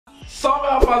Salve,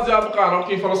 rapaziada do canal,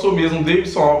 quem fala sou mesmo,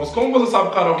 Deivesson Alves. Como você sabe, o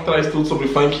canal que traz tudo sobre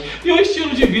funk. E o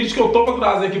estilo de vídeo que eu tô pra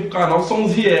trazer aqui pro canal são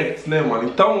os reacts, né, mano?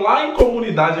 Então lá em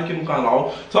comunidade aqui no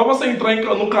canal, só você entrar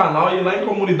no canal e lá em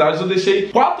comunidade eu deixei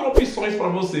 4 opções pra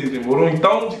vocês, demorou?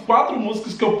 Então, de 4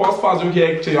 músicas que eu posso fazer o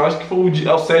react aí, eu acho que foi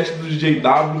o set do DJ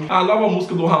W, a nova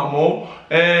música do Ramon.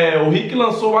 O Rick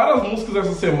lançou várias músicas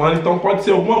essa semana, então pode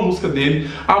ser alguma música dele.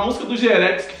 A música do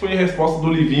Gerex, que foi em resposta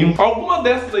do Livinho. Alguma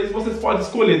dessas aí vocês podem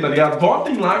escolher, tá ligado?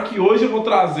 Votem lá que hoje eu vou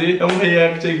trazer um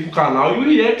react aí pro canal. E o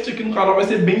react aqui no canal vai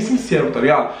ser bem sincero, tá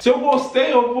ligado? Se eu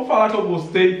gostei, eu vou falar que eu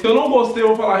gostei. Se eu não gostei, eu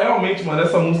vou falar realmente, mano,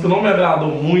 essa música não me agradou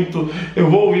muito. Eu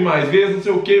vou ouvir mais vezes, não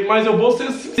sei o que. Mas eu vou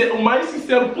ser o mais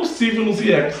sincero possível nos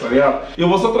reacts, tá ligado? Eu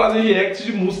vou só trazer reacts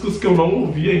de músicas que eu não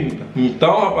ouvi ainda.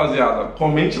 Então, rapaziada,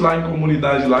 comente lá em comunidade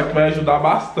lá que vai ajudar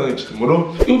bastante,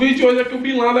 demorou? E o vídeo de hoje é que o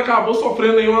Bin Laden acabou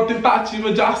sofrendo aí uma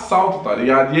tentativa de assalto, tá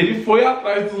ligado? E ele foi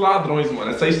atrás dos ladrões, mano.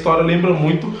 Essa história lembra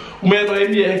muito o menor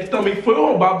MR, que também foi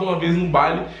roubado uma vez no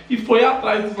baile e foi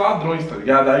atrás dos ladrões, tá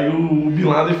ligado? Aí o Bin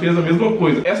Laden fez a mesma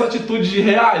coisa. Essa atitude de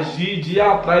reagir, de ir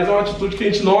atrás, é uma atitude que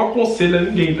a gente não aconselha a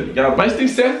ninguém, tá ligado? Mas tem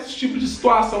certos tipos de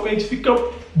situação que a gente fica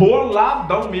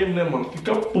boladão mesmo, né, mano?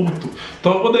 Fica puto.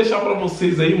 Então eu vou deixar pra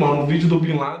vocês aí, mano, o vídeo do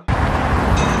Bin Laden.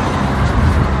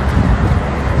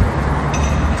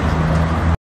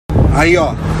 Aí,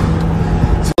 ó.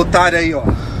 Esse otário aí, ó.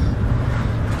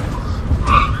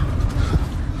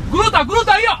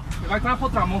 Gruda aí, ó. Vai entrar pra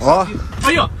outra mão. Ó.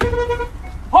 Aí, ó.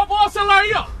 Roubou o celular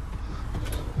aí, ó.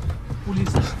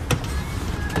 Polícia.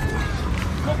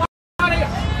 Roubaram aí,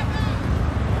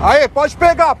 ó. Aí, pode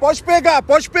pegar, pode pegar,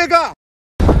 pode pegar.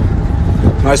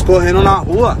 Nós correndo na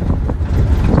rua.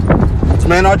 Os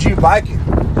menor de bike,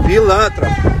 pilantra.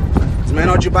 Os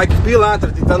menor de bike,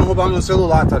 pilantra, tentando roubar meu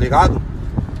celular, tá ligado?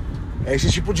 É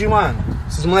esse tipo de, mano,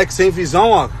 esses moleques sem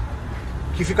visão, ó,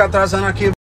 que fica atrasando a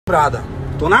quebrada.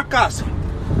 Tô na caça.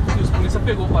 Os polícia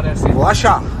pegou, parece, hein? Vou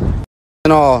achar.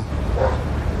 Ó,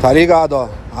 tá ligado, ó.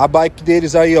 A bike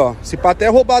deles aí, ó. Se pá até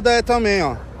roubada é também,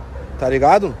 ó. Tá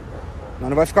ligado? Mas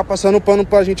não vai ficar passando pano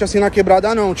pra gente assim na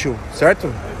quebrada não, tio.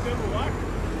 Certo?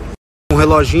 Um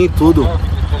reloginho e tudo.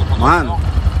 Mano,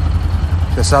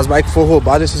 se essas bikes for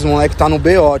roubadas, esses moleques tá no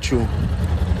BO, tio.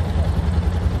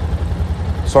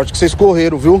 Sorte que vocês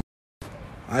correram, viu?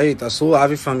 Aí, tá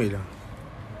suave, família.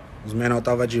 Os menores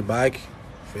tava de bike.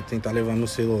 Foi tentar levar meu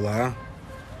celular.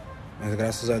 Mas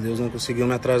graças a Deus não conseguiu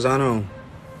me atrasar, não.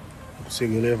 Não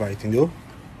conseguiu levar, entendeu?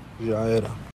 Já era.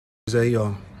 Vocês aí,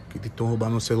 ó, que tentou roubar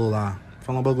meu celular. Vou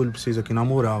falar um bagulho pra vocês aqui, na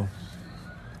moral.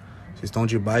 Vocês estão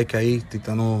de bike aí,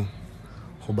 tentando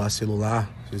roubar celular.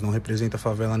 Vocês não representam a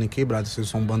favela nem quebrada. Vocês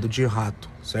são um bando de rato,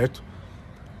 certo?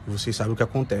 E vocês sabem o que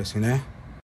acontece, né?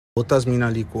 Outras minas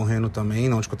ali correndo também,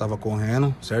 não onde que eu tava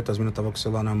correndo, certo? As minas estavam com o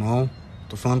celular na mão.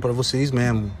 Tô falando pra vocês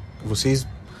mesmo. Vocês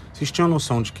tinham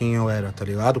noção de quem eu era, tá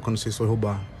ligado? Quando vocês foram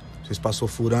roubar. Vocês passou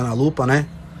furando a lupa, né?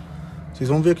 Vocês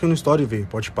vão ver aqui no story, ver,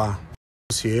 pode pá.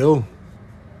 Se eu...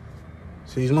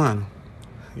 Vocês, mano,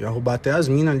 ia roubar até as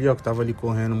minas ali, ó, que tava ali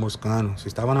correndo, moscando. Vocês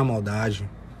estavam na maldade.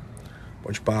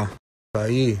 Pode pá. Isso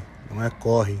aí não é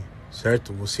corre,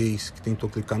 certo? Vocês que tentou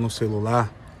clicar no celular,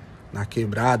 na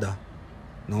quebrada...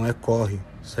 Não é corre,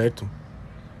 certo?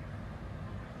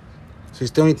 Vocês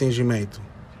têm um entendimento.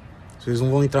 Vocês não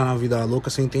vão entrar na vida louca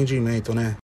sem entendimento,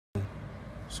 né?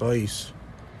 Só isso.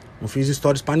 Não fiz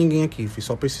stories pra ninguém aqui. Fiz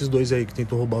só pra esses dois aí que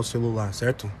tentou roubar o celular,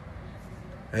 certo?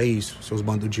 É isso, seus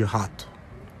bandos de rato.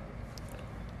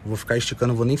 Não vou ficar esticando,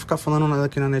 não vou nem ficar falando nada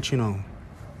aqui na net, não.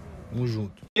 Tamo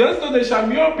junto. E antes de eu deixar a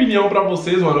minha opinião pra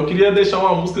vocês, mano, eu queria deixar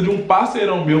uma música de um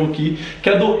parceirão meu aqui, que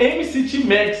é do MC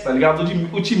T-Max, tá ligado?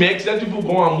 O T-Max já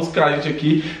divulgou uma música a gente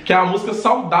aqui, que é a música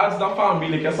Saudades da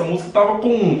Família, que essa música tava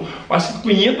com, acho que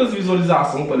 500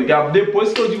 visualizações, tá ligado?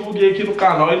 Depois que eu divulguei aqui no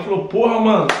canal, ele falou, porra,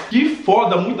 mano, que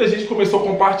foda, muita gente começou a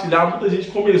compartilhar, muita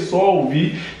gente começou a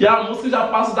ouvir, e a música já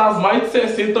passa das mais de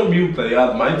 60 mil, tá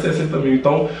ligado? Mais de 60 mil,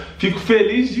 então fico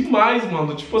feliz demais,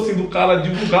 mano, tipo assim, do cara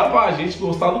divulgar pra gente,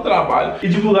 gostar do trabalho, e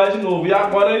divulgar de novo. E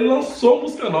agora ele lançou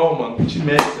música nova, mano. O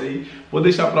T-Max aí. Vou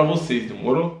deixar pra vocês,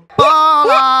 demorou?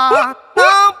 Bola,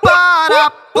 não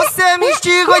para. Você me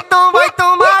instigou, então vai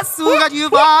tomar surra de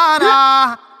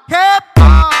vara.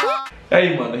 Repara.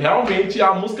 Aí, mano, realmente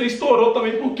a música estourou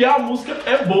também porque a música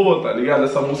é boa, tá ligado?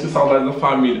 Essa música Saudades da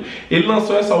Família. Ele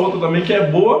lançou essa outra também que é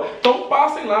boa, então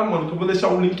passem lá, mano, que eu vou deixar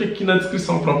o link aqui na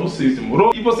descrição pra vocês,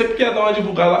 demorou? E você que quer dar uma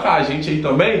divulgada lá com a gente aí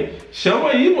também,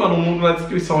 chama aí, mano, o link na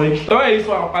descrição aí. Então é isso,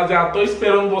 rapaziada, tô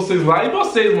esperando vocês lá. E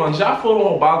vocês, mano, já foram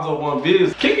roubados alguma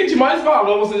vez? Quem que de mais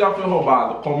valor você já foi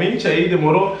roubado? Comente aí,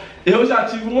 demorou? Eu já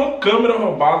tive uma câmera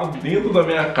roubada dentro da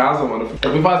minha casa, mano.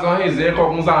 Eu fui fazer uma resenha com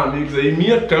alguns amigos aí,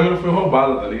 minha câmera foi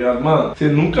roubada, tá ligado? Mano, você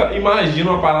nunca imagina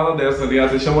uma parada dessa, tá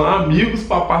ligado? Você chama amigos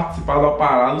pra participar da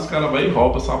parada, os caras vão e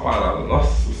roubam essa parada.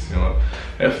 Nossa senhora,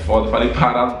 é foda. Eu falei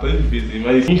parada tão difícil,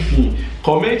 mas enfim.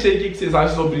 Comente aí o que vocês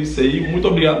acham sobre isso aí. Muito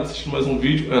obrigado por assistir mais um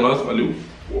vídeo. É nóis, valeu.